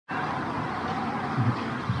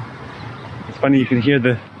It's funny, you can hear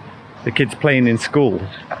the kids playing in school.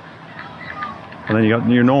 And then you got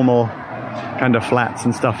your normal kind of flats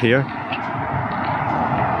and stuff here.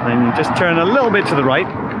 And then you just turn a little bit to the right.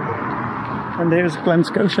 And there's Glen,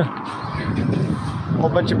 Scotia. A whole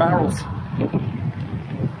bunch of barrels.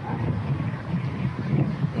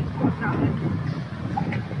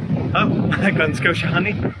 Oh, Glen, Scotia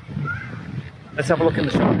honey. Let's have a look in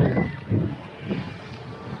the shop.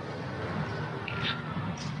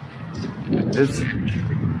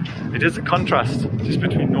 It is a contrast just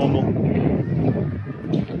between normal.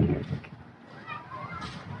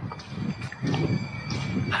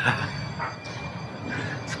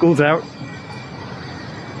 School's out.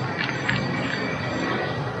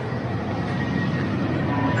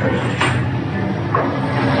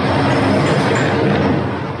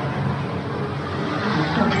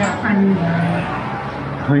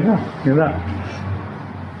 Oh yeah, look at that.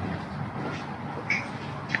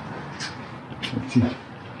 Let's see.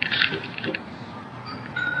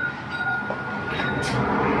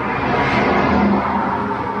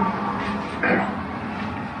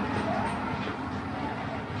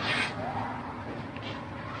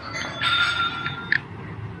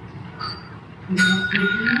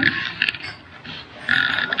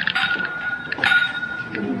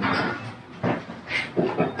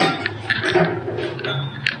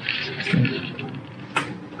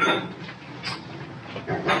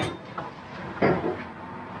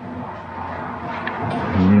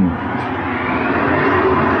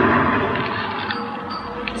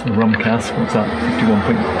 It's a rum cask, what's that?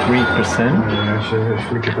 51.3%? Ja, je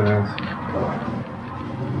flik het eruit.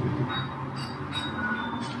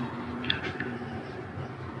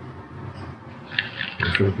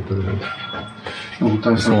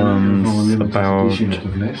 This one's about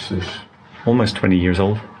almost 20 years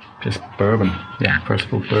old. Just bourbon. Yeah,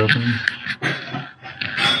 Percival bourbon.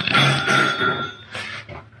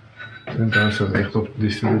 En daar staat echt op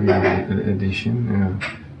Distillery edition. Ja.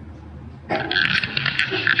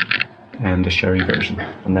 And the sherry version.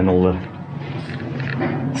 And then all the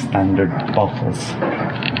standard bottles.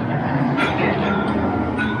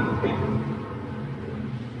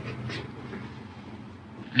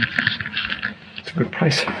 It's a good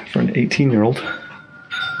price for an 18-year-old.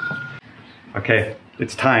 Okay,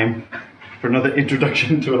 it's time for another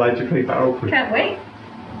introduction to Elijah Craig barrel proof. Can't wait.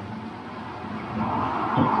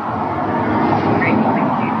 Great, thank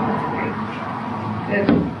you.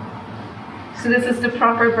 Good. So this is the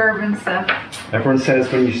proper bourbon stuff. Everyone says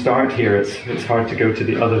when you start here, it's hard to go to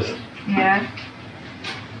the others. Yeah.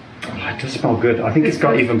 Oh, it does smell good. I think it's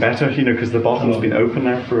got even better, you know, because the bottle's been open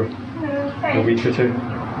now for a week or two.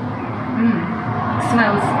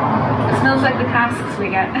 It smells like the casks we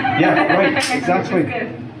get. Yeah, right, exactly.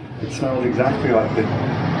 Good. It smells exactly like the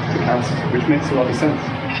cask, which makes a lot of sense.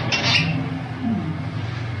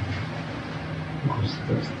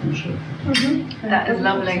 That is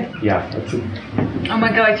lovely. Yeah, that's it. Oh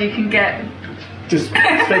my god, you can get. Just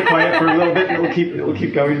stay quiet for a little bit. It'll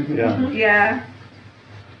keep going. Yeah. Yeah.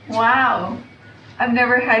 Wow. I've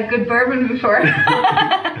never had good bourbon before.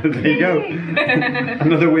 There you go.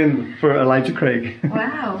 Another win for Elijah Craig.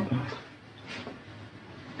 Wow.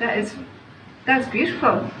 That's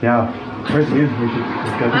beautiful. Yeah. Where's Ian?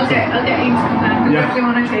 I'll get Ian to come back. Yeah. If you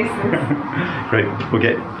want to taste this. Great. We'll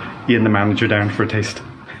get Ian, the manager, down for a taste.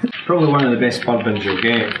 Probably one of the best bourbons you'll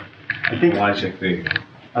get. I think, Elijah Craig.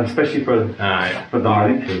 especially for the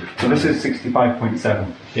barley. So this is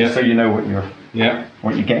 65.7. Yeah. So you know what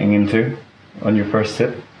you're getting into on your first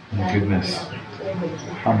sip. Oh goodness.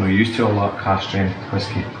 I'm not used to a lot of cask strength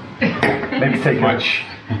whiskey. Maybe take much.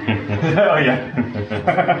 Oh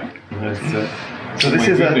yeah. So this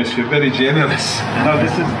is you're very generous. No,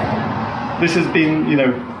 this has been, you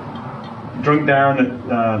know, drunk down at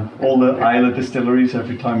all the Isla distilleries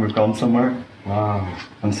every time we've gone somewhere. Wow.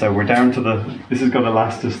 And so we're down to this is going to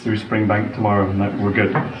last us through Springbank tomorrow, and we're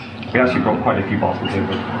good. We actually brought quite a few bottles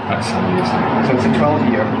over. That's amazing. So it's a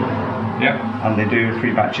 12-year. Yeah. And they do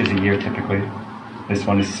 3 batches a year typically. This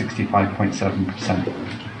one is 65.7%.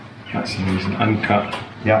 That's amazing. Uncut.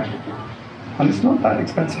 Yeah. And it's not that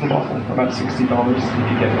expensive a bottle, about $60 if you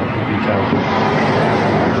get it at retail.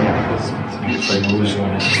 Yeah, It's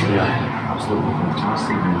absolutely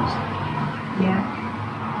fantastic news. Yeah.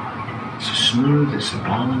 It's smooth, it's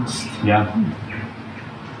balanced. Yeah.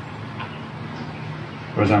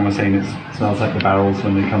 Whereas I was saying, it smells like the barrels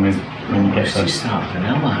when they come in, when you get It's the just that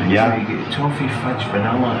vanilla. Yeah. You get toffee, fudge,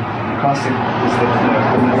 vanilla. classic is the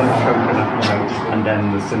vanilla, coconut notes, and then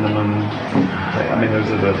the cinnamon. I mean, those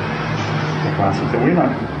are the classics. So we're not.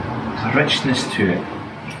 There's a richness to it.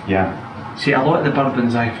 Yeah. See, a lot of the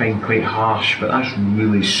bourbons I find quite harsh, but that's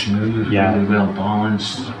really smooth, Yeah. really well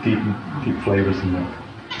balanced. Deep flavours in the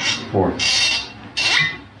port.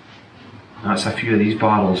 That's a few of these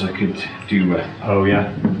barrels I could do with. Oh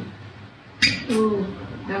yeah, Ooh,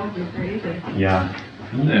 that would be crazy. yeah.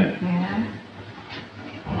 Isn't it? Yeah.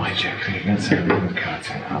 Oh my Jeffrey, that's a really cut.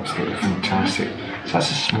 Absolutely fantastic. So that's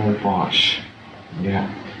a small batch. Yeah.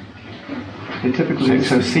 They typically,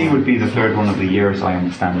 so C would be the third one of the year, as I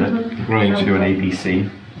understand it. Right. To do an ABC,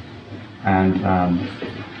 and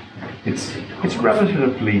it's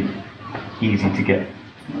relatively easy to get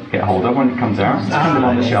hold of when it comes out. It's kind of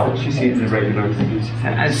on the shelves. You see it in the regular stores.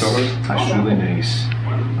 That's really nice.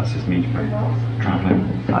 That's just me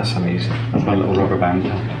traveling. That's amazing. That's my little rubber band.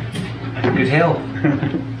 Good health.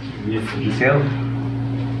 Good health.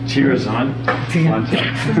 Cheers, on.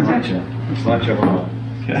 Sláinte.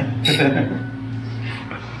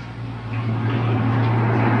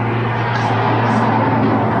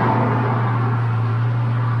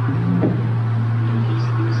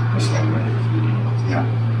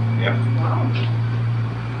 Yeah.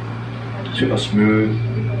 Super smooth,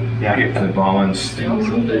 Yeah. beautifully balanced. You're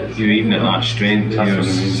even at that strength, That's you know, what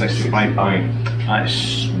I mean. 65 point.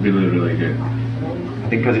 That's really, really good. I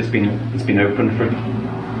think because it's been open for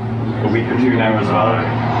a week or two now as well.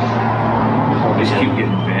 Just keep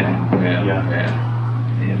getting better and better Yeah. and better.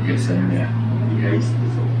 Yeah, it gets in there.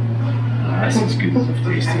 This is good. It's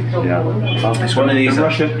tasty. Yeah. It's one of these. Don't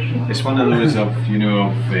rush it. It's one of those of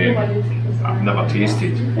I've never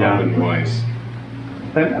tasted. Yeah. Wise.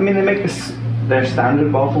 I mean, they make this their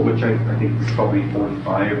standard bottle, which I think is probably 45%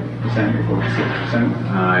 or 46%.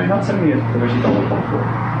 Aye. That's only a $30 bottle.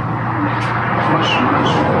 Much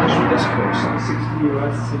ridiculous. 60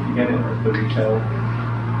 US if you get it at the retail.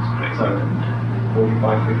 So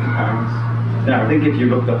 45, 50 pounds. Now I think if you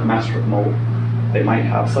looked up Master of Malt, they might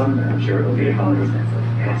have some. I'm sure it'll be 100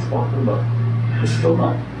 plus bottle, but it's still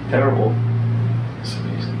not terrible. It's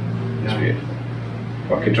amazing. It's Yeah. great.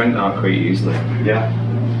 I could drink that quite easily. Yeah.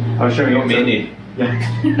 I was showing Not it to, many. Yeah.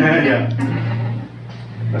 Yeah.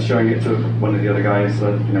 I was showing it to one of the other guys,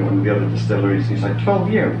 one of the other distilleries. He's like,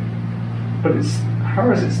 12-year. But it's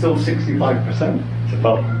still 65%.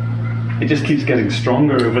 Well, it just keeps getting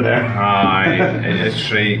stronger over there. Aye,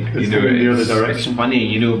 it's right. It's going the other direction. It's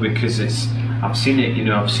funny, because I've seen it,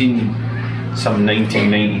 I've seen some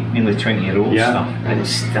 1990, nearly 20-year-old Yeah. stuff, and it's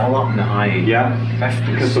still up in the high Yeah, 50s.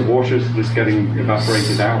 because the water's just getting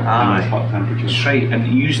evaporated out Aye. in those hot temperatures. That's right, and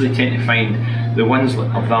you usually tend to find the ones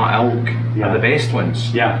of that ilk Yeah. are the best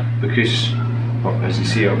ones. Yeah. Because, as you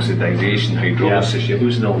say, oxidisation, hydrolysis, you're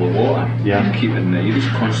losing all the water. Yeah. You're just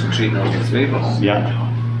concentrating on the flavours. Yeah.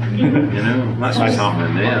 That's what's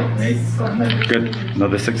happening there. Good.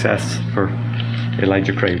 Another success for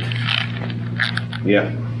Elijah Craig.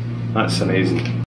 Yeah, that's amazing.